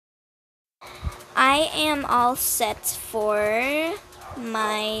I am all set for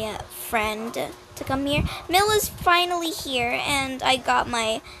my friend to come here. Mill is finally here, and I got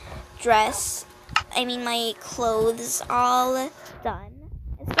my my clothes all done,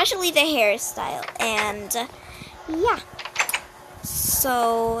 especially the hairstyle, and yeah.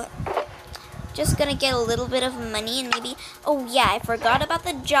 So, just gonna get a little bit of money and maybe, oh yeah, I forgot about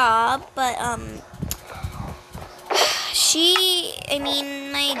the job, but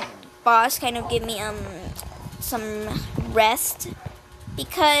my boss kind of gave me some rest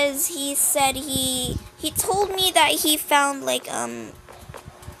because he said he told me that he found like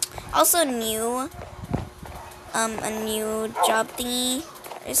also new a new job thingy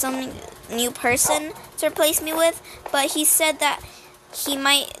or some new person to replace me with, but he said that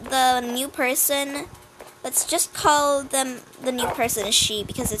the new person, let's just call them the new person a she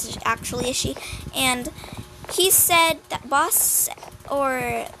because it's actually a she, and he said that boss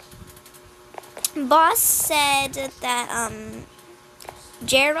said that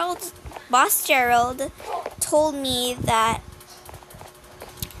boss Gerald told me that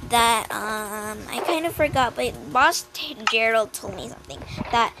I kind of forgot, but boss Gerald told me something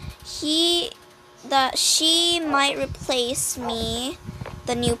that she might replace me,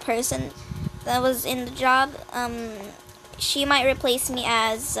 the new person that was in the job. She might replace me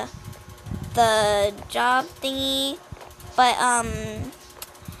as the job thingy, but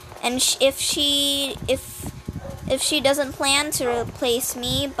and if she doesn't plan to replace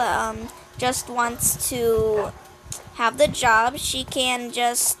me, but just wants to have the job, she can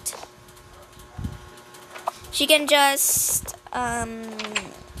just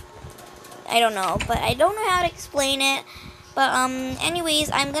I don't know, but I don't know how to explain it. But anyways,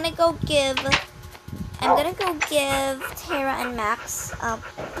 I'm gonna go give Tara and Max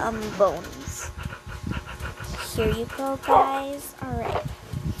bones. Here you go, guys. All right.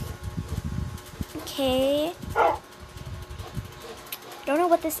 Okay. Don't know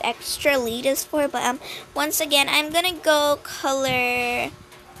what this extra lead is for, but once again, I'm gonna go color.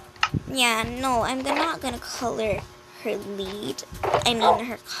 Yeah, no, I'm not gonna color her lead. I mean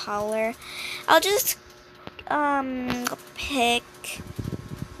her collar. I'll just pick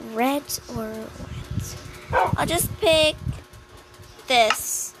red or what? I'll just pick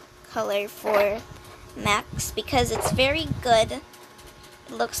this color for Max because it's very good. It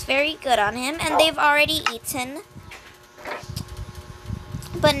looks very good on him, and they've already eaten.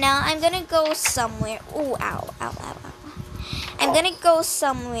 But now I'm gonna go somewhere. Ooh, ow, ow, ow, ow. I'm gonna go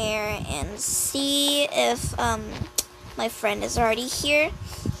somewhere and see if my friend is already here.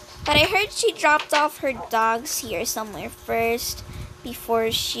 But I heard she dropped off her dogs here somewhere first before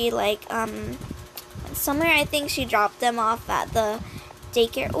she somewhere I think she dropped them off at the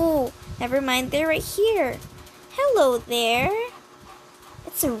daycare. Oh, never mind, they're right here. Hello there.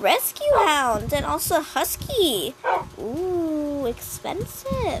 It's a rescue hound and also a husky. Ooh,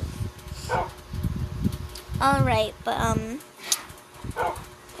 expensive. Alright, but I'm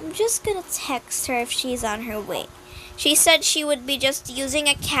just gonna text her if she's on her way. She said she would be just using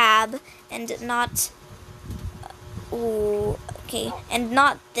a cab and not and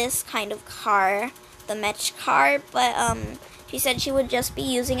not this kind of car, the Metch car, but she said she would just be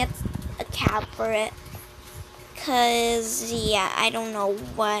using a cab for it. Cause yeah, I don't know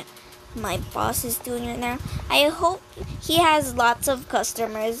what my boss is doing right now. I hope he has lots of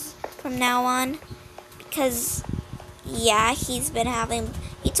customers from now on, because yeah, he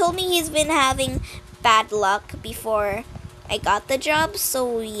told me he's been having bad luck before I got the job,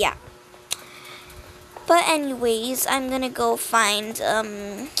 so yeah. But anyways, I'm gonna go find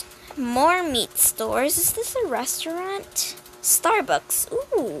more meat stores. Is this a restaurant? Starbucks.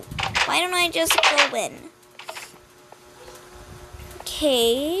 Ooh, why don't I just go in?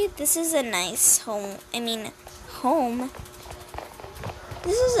 Okay, this is a nice home.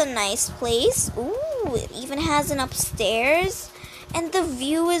 This is a nice place. Ooh, it even has an upstairs. And the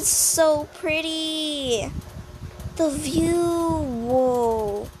view is so pretty. The view,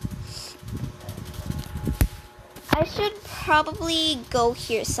 whoa. I should probably go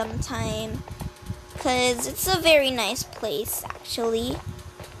here sometime, because it's a very nice place, actually.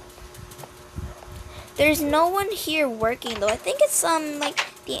 There's no one here working though. I think it's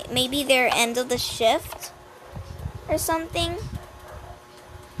maybe their end of the shift or something.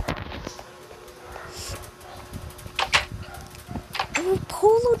 Ooh,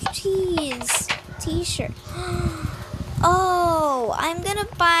 polo tees t-shirt. Oh, I'm gonna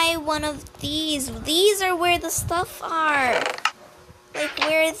buy one of these. These are where the stuff are, like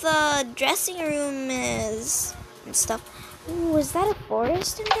where the dressing room is and stuff. Ooh, is that a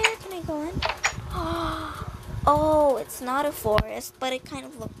forest in there? Can I go in? Oh, it's not a forest, but it kind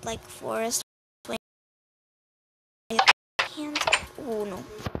of looked like a forest Oh no.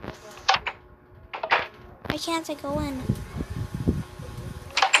 Why can't I go in?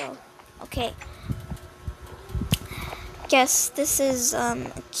 Oh, okay. Guess this is a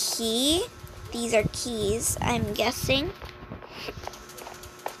key. These are keys, I'm guessing.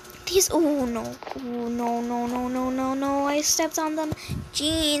 These, oh no. Oh no, no, no, no, no, no. I stepped on them.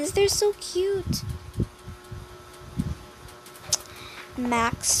 Jeans, they're so cute.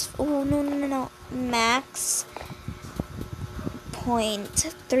 Max, oh no, no, no, no. Max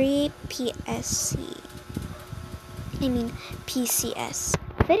 .3 PSC. I mean PCS.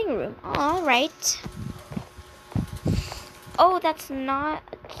 Fitting room. All right. Oh, that's not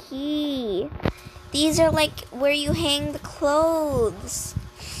a key. These are like where you hang the clothes.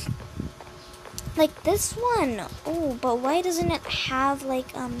 Like this one. Oh, but why doesn't it have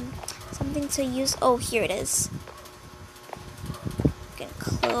like something to use? Oh, here it is. You can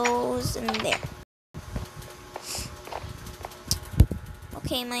close in there.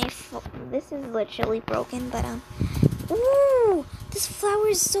 Okay, this is literally broken, but ooh, this flower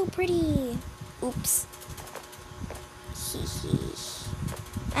is so pretty. Oops.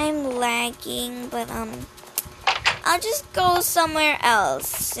 I'm lagging, but I'll just go somewhere else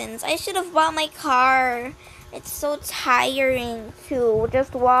since I should have bought my car. It's so tiring to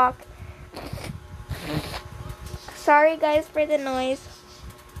just walk. Sorry guys for the noise.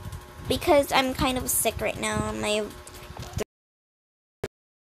 Because I'm kind of sick right now. My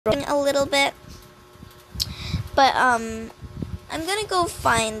a little bit. But I'm gonna go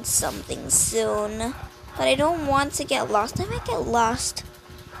find something soon. But I don't want to get lost. I might get lost.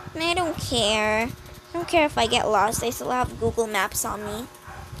 And I don't care. I don't care if I get lost. I still have Google Maps on me.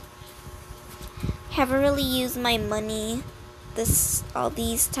 Haven't really used my money all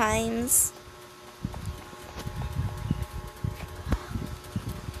these times.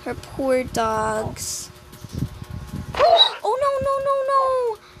 Her poor dogs. Oh no, no, no,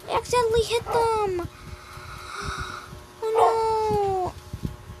 no! I accidentally hit them. Oh no.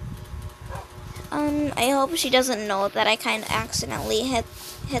 I hope she doesn't know that I kind of accidentally hit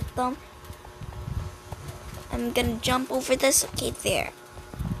them. I'm gonna jump over this. Okay, there.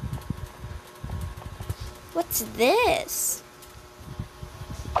 What's this?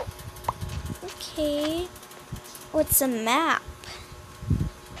 Okay. What's a map?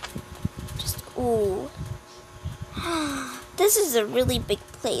 Just, ooh. This is a really big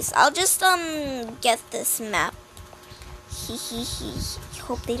place. I'll just get this map.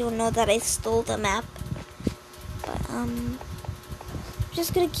 Hope they don't know that I stole the map. But I'm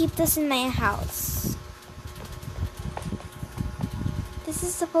just gonna keep this in my house. This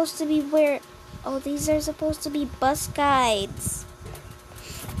is supposed to be where, oh, these are supposed to be bus guides.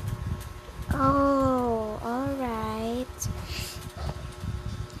 Oh, alright.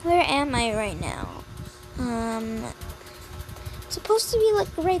 Where am I right now? Supposed to be like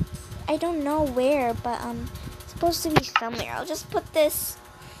right, I don't know where, but supposed to be somewhere. I'll just put this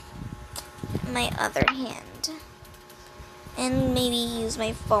in my other hand. And maybe use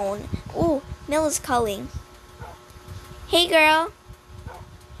my phone. Ooh, Mill is calling. Hey girl.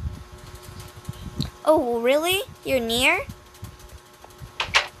 Oh, really? You're near?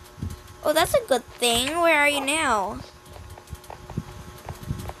 Oh, that's a good thing. Where are you now?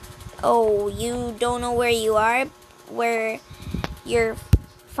 Oh, you don't know where you are? Where you're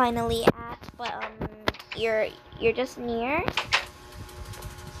finally at, but you're just near?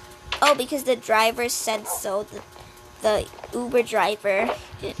 Oh, because the driver said so. The Uber driver.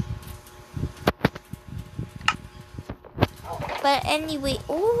 But anyway,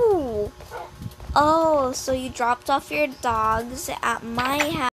 ooh. Oh, so you dropped off your dogs at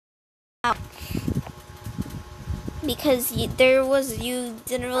my house because you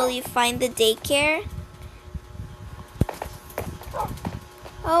didn't really find the daycare?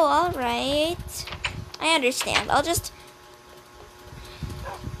 Oh, alright. I understand.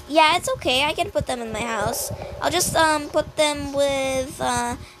 Yeah, it's okay. I can put them in my house. I'll just put them with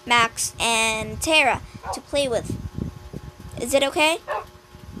Max and Tara to play with. Is it okay?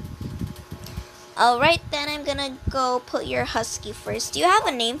 Alright, then I'm gonna go put your husky first. Do you have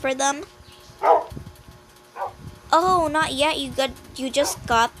a name for them? Oh, not yet. You just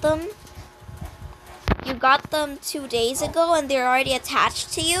got them? You got them 2 days ago and they're already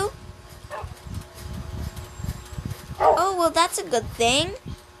attached to you? Oh, well, that's a good thing.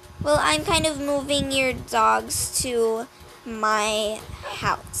 Well, I'm kind of moving your dogs to my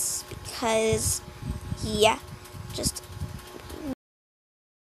house because, yeah, just...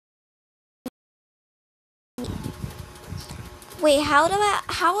 Wait, how about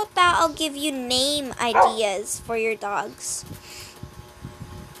I'll give you name ideas for your dogs?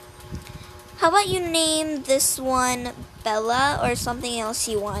 How about you name this one Bella or something else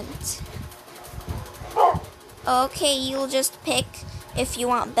you want? Okay, you'll just pick if you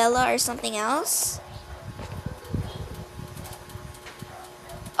want Bella or something else.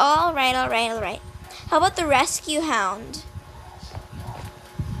 Alright, alright, alright. How about the rescue hound?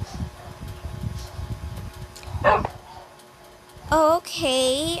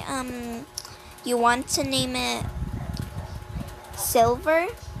 Okay, you want to name it Silver?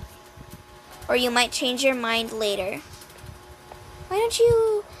 Or you might change your mind later. Why don't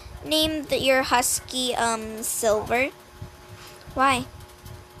you name your husky, Silver? Why?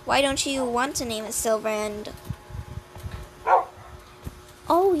 Why don't you want to name it Silver and...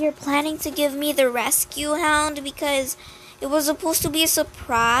 Oh, you're planning to give me the rescue hound because it was supposed to be a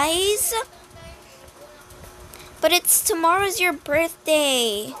surprise? But tomorrow's your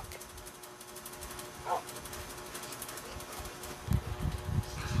birthday.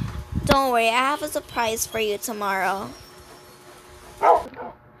 Don't worry, I have a surprise for you tomorrow.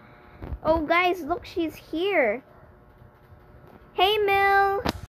 Oh guys, look, she's here. Hey Mill.